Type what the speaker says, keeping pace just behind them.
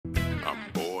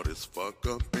fuck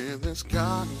up in this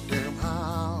goddamn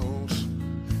house.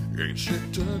 Ain't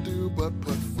shit to do but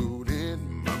put food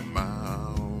in my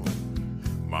mouth.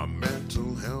 My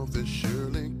mental health is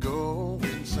surely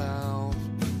going south.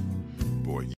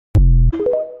 Boy.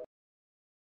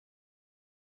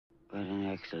 What an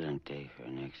excellent day for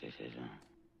an exorcism.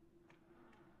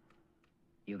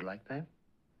 You'd like that?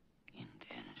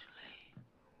 Intensely.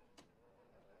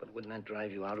 But wouldn't that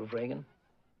drive you out of Reagan?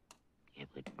 It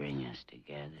would bring us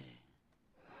together.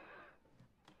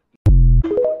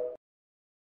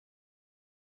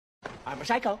 I'm a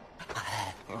psycho.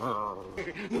 Something!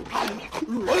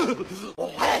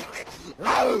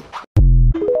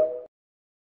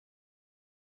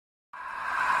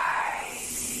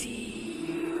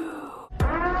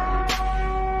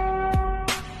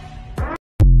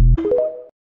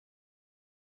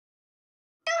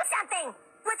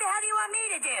 What the hell do you want me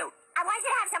to do? I want you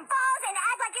to have some balls and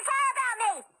act like you care about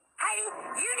me! Heidi,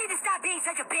 you need to stop being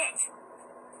such a bitch!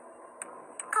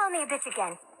 Call me a bitch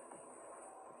again.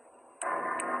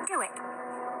 Do it.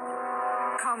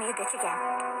 Call me a bitch again.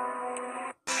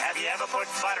 Have you ever put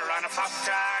butter on a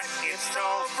Pop-Tart? It's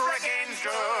so frickin'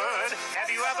 good. Have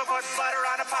you ever put butter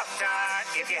on a Pop-Tart?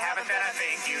 If you haven't, then I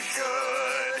think you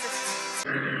should.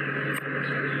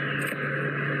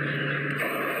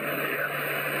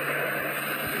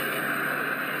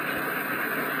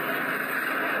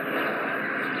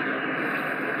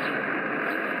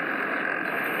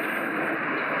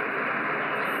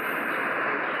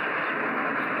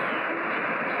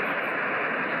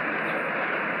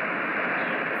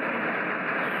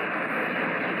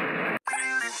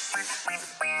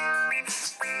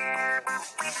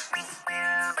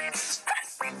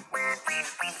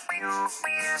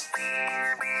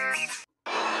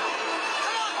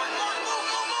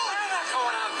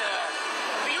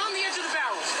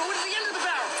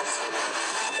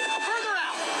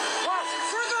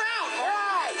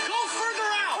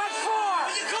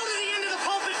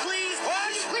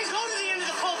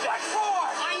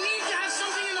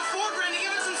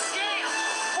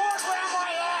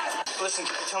 Listen,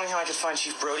 can you tell me how I can find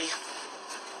Chief Brody?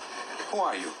 Who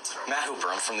are you? Matt Hooper.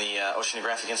 I'm from the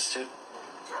Oceanographic Institute.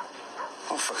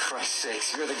 Oh, for Christ's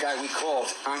sakes, you're the guy we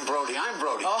called. I'm Brody.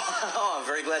 Oh, I'm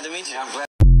very glad to meet you. I'm glad.